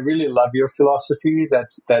I really love your philosophy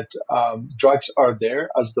that drugs are there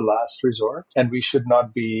as the last resort, and we should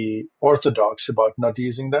not be orthodox about not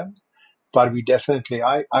using them. But we definitely,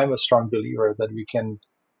 I'm a strong believer that we can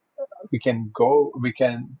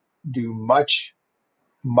do much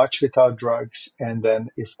without drugs, and then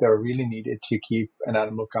if they're really needed to keep an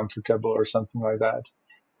animal comfortable or something like that,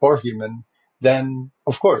 or human, then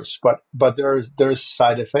of course. But there's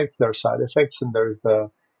side effects. There are side effects, and there's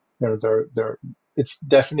the there it's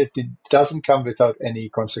definitely doesn't come without any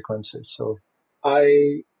consequences. So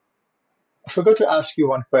I forgot to ask you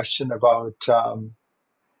one question about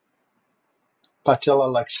patella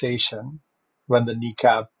luxation when the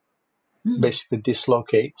kneecap basically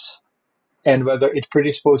dislocates, and whether it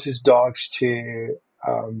predisposes dogs to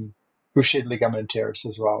cruciate ligament tears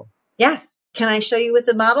as well. Yes. Can I show you with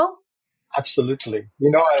the model? Absolutely.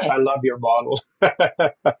 Okay. I love your model.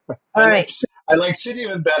 All right. I like Sid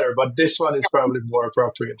even better, but this one is probably more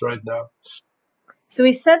appropriate right now. So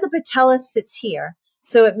we said the patella sits here.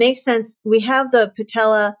 So it makes sense. We have the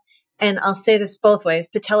patella, and I'll say this both ways,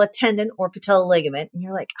 patella tendon or patella ligament. And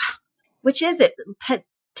you're like, which is it?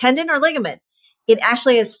 Tendon or ligament? It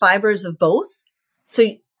actually has fibers of both.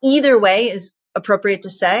 So either way is appropriate to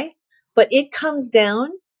say, but it comes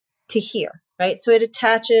down to here, right? So it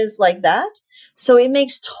attaches like that. So it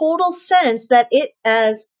makes total sense that it,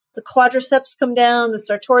 as the quadriceps come down, the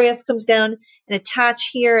sartorius comes down and attach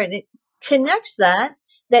here, and it connects that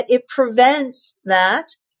it prevents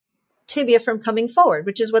that tibia from coming forward,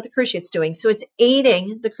 which is what the cruciate's doing. So it's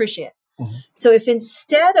aiding the cruciate. Mm-hmm. So if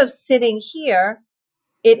instead of sitting here,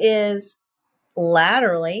 it is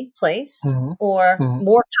laterally placed or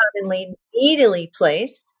more commonly medially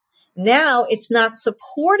placed, now it's not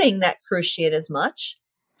supporting that cruciate as much,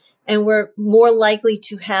 and we're more likely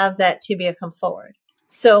to have that tibia come forward.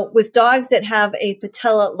 So with dogs that have a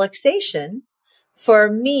patella luxation,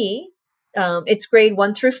 for me, it's grade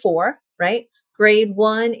 1 through 4, right? Grade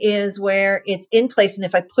 1 is where it's in place, and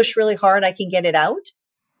if I push really hard, I can get it out.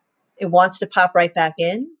 It wants to pop right back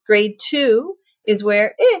in. Grade 2 is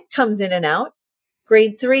where it comes in and out.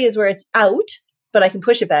 Grade 3 is where it's out, but I can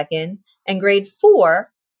push it back in. And grade 4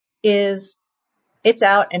 is it's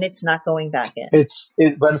out and it's not going back in.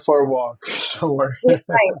 It went for a walk somewhere. Right.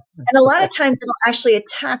 And a lot of times it'll actually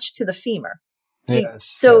attach to the femur.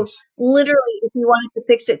 So literally, if you wanted to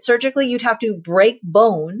fix it surgically, you'd have to break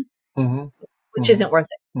bone, which isn't worth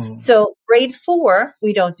it. So grade 4,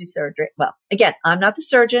 we don't do surgery. Well, again, I'm not the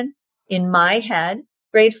surgeon. In my head,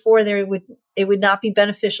 grade 4, it would not be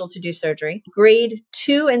beneficial to do surgery. Grade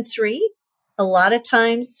 2 and 3, a lot of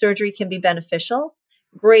times surgery can be beneficial.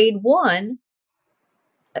 Grade 1,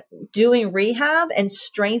 doing rehab and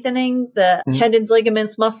strengthening the tendons,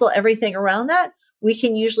 ligaments, muscle, everything around that, we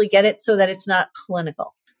can usually get it so that it's not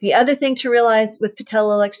clinical. The other thing to realize with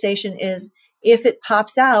patella luxation is if it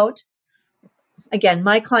pops out, again,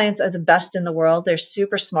 my clients are the best in the world. They're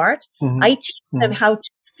super smart. I teach them how to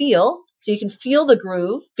feel. So you can feel the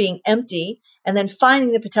groove being empty and then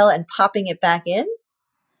finding the patella and popping it back in.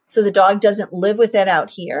 So the dog doesn't live with it out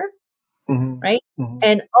here. Right.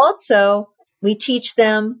 And also we teach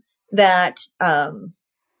them that,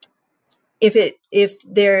 if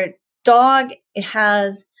their dog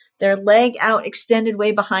has their leg out extended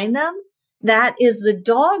way behind them, that is the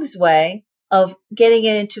dog's way of getting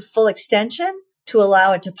it into full extension to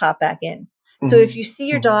allow it to pop back in. So if you see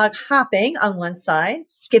your dog hopping on one side,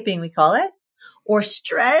 skipping, we call it, or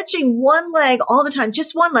stretching one leg all the time,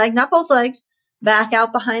 just one leg, not both legs, back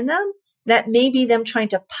out behind them, that may be them trying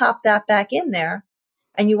to pop that back in there,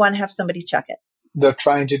 and you want to have somebody check it. They're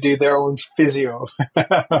trying to do their own physio. Right?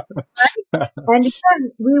 And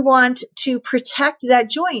again, we want to protect that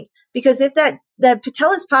joint, because if that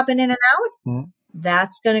patella is popping in and out,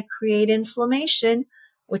 that's going to create inflammation,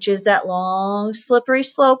 which is that long, slippery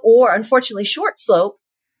slope, or unfortunately short slope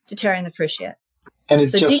to tearing the cruciate. And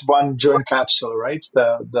it's just one joint capsule, right?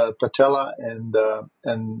 The patella and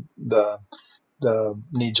the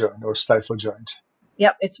knee joint or stifle joint.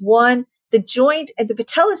 Yep, it's one. The joint and the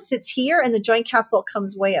patella sits here, and the joint capsule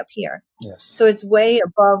comes way up here. Yes. So it's way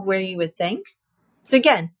above where you would think. So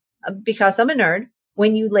again, because I'm a nerd,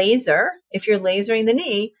 when you laser, if you're lasering the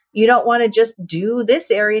knee, you don't want to just do this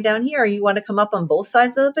area down here. You want to come up on both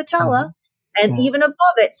sides of the patella and even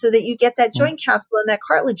above it, so that you get that joint capsule and that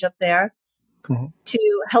cartilage up there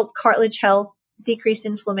to help cartilage health, decrease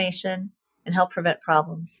inflammation, and help prevent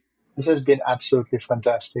problems. This has been absolutely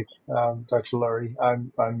fantastic, Dr. Laurie.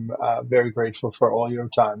 I'm very grateful for all your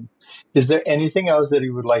time. Is there anything else that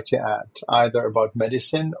you would like to add, either about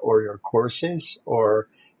medicine or your courses? Or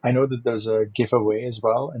I know that there's a giveaway as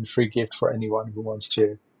well, and free gift for anyone who wants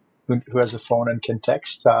to who has a phone and can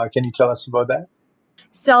text. Can you tell us about that?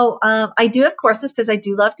 So I do have courses because I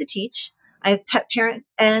do love to teach. I have pet parent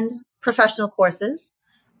and professional courses.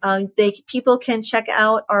 People can check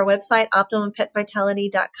out our website,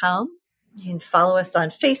 optimumpetvitality.com. You can follow us on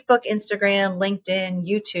Facebook, Instagram, LinkedIn,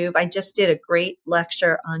 YouTube. I just did a great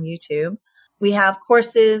lecture on YouTube. We have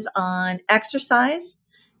courses on exercise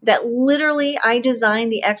that literally I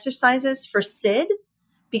designed the exercises for Sid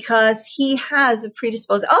because he has a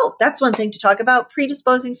predisposing. Oh, that's one thing to talk about,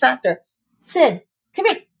 predisposing factor. Sid, come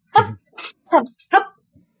here. Hop, hop, hop.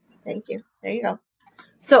 Thank you. There you go.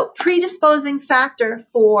 So predisposing factor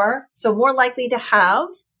so more likely to have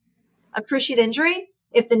a cruciate injury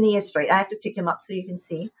if the knee is straight. I have to pick him up so you can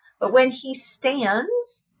see. But when he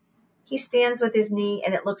stands with his knee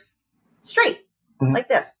and it looks straight, like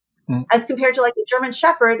this, as compared to like a German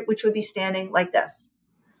Shepherd, which would be standing like this.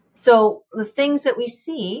 So the things that we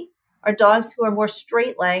see are dogs who are more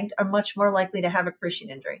straight-legged are much more likely to have a cruciate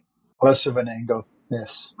injury. Less of an angle.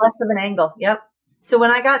 Yes. Less of an angle. Yep. So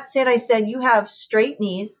when I got Sid, I said, you have straight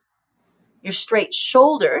knees, your straight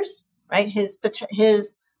shoulders, right? His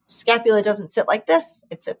scapula doesn't sit like this.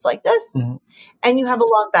 It sits like this. And you have a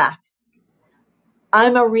long back.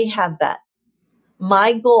 I'm a rehab vet.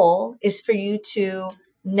 My goal is for you to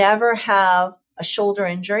never have a shoulder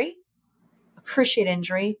injury, a cruciate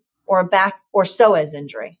injury, or a back or psoas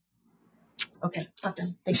injury. Okay.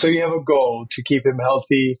 So you have a goal to keep him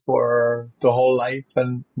healthy for the whole life,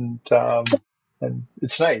 and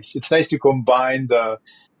it's nice. It's nice to combine the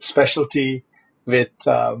specialty with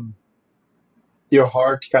your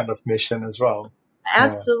heart kind of mission as well.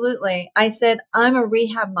 Absolutely. I said, I'm a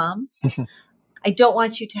rehab mom. I don't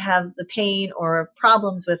want you to have the pain or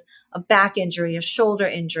problems with a back injury, a shoulder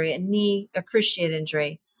injury, a knee, a cruciate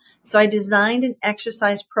injury. So I designed an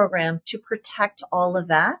exercise program to protect all of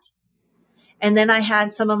that. And then I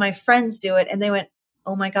had some of my friends do it and they went,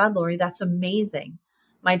 oh my God, Laurie, that's amazing.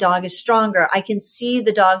 My dog is stronger. I can see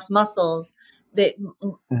the dog's muscles. That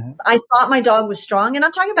I thought my dog was strong. And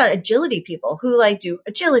I'm talking about agility people who like do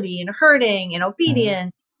agility and herding and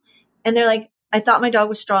obedience. And they're like, I thought my dog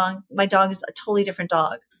was strong. My dog is a totally different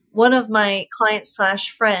dog. One of my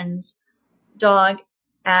client/friends' dog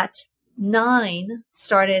at 9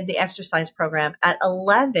 started the exercise program. At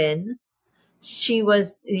 11, she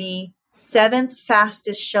was the 7th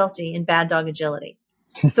fastest Sheltie in bad dog agility.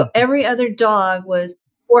 So every other dog was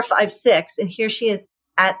 4, 5, 6. And here she is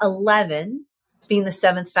at 11 being the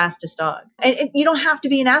 7th fastest dog. And you don't have to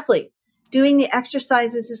be an athlete. Doing the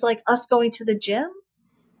exercises is like us going to the gym.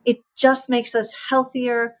 It just makes us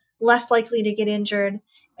healthier, less likely to get injured.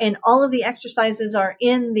 And all of the exercises are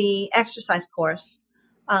in the exercise course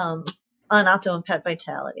on Optimum Pet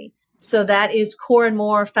Vitality. So that is core and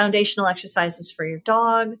more foundational exercises for your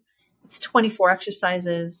dog. It's 24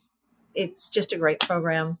 exercises. It's just a great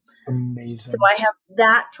program. Amazing. So I have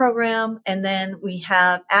that program. And then we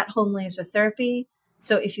have at-home laser therapy.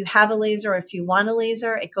 So if you have a laser or if you want a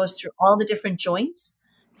laser, it goes through all the different joints.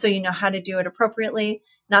 So you know how to do it appropriately.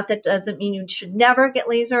 Not that doesn't mean you should never get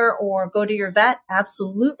laser or go to your vet.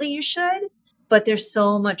 Absolutely you should. But there's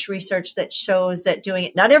so much research that shows that doing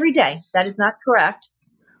it, not every day, that is not correct,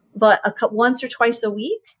 but once or twice a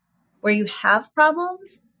week where you have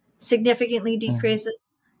problems significantly decreases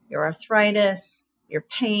your arthritis, your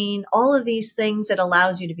pain, all of these things that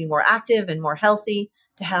allows you to be more active and more healthy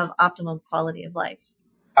to have optimum quality of life.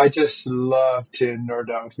 I just love to nerd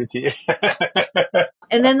out with you.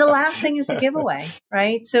 And then the last thing is the giveaway,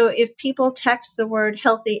 right? So if people text the word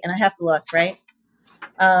healthy, and I have to look, right?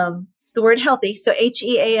 The word healthy, so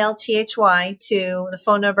HEALTHY to the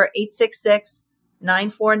phone number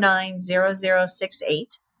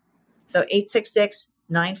 866-949-0068. So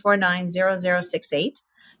 866-949-0068.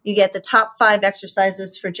 You get the top 5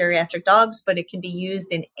 exercises for geriatric dogs, but it can be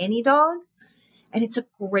used in any dog. And it's a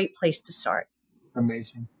great place to start.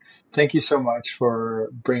 Amazing. Thank you so much for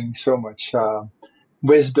bringing so much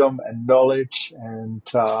wisdom and knowledge. And,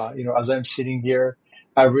 as I'm sitting here,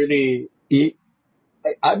 I may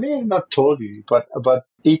have not told you, but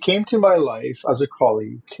he came to my life as a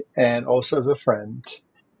colleague and also as a friend.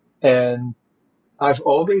 And I've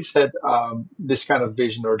always had this kind of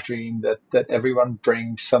vision or dream that everyone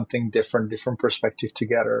brings something different perspective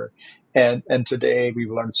together. And today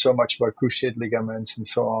we've learned so much about cruciate ligaments and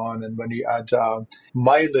so on. And when you add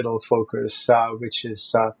my little focus, which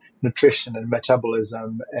is nutrition and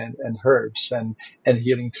metabolism and herbs and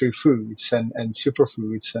healing through foods and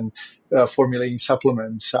superfoods and formulating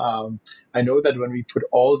supplements, I know that when we put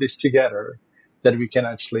all this together, that we can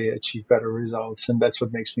actually achieve better results. And that's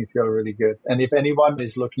what makes me feel really good. And if anyone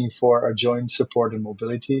is looking for a joint support and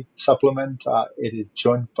mobility supplement, it is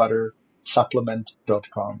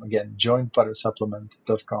jointbuttersupplement.com. Again,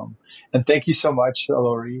 jointbuttersupplement.com. And thank you so much,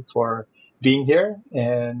 Laurie, for being here.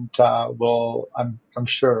 And I'm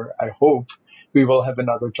sure, I hope we will have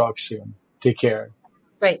another talk soon. Take care.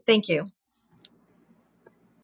 Great. Thank you.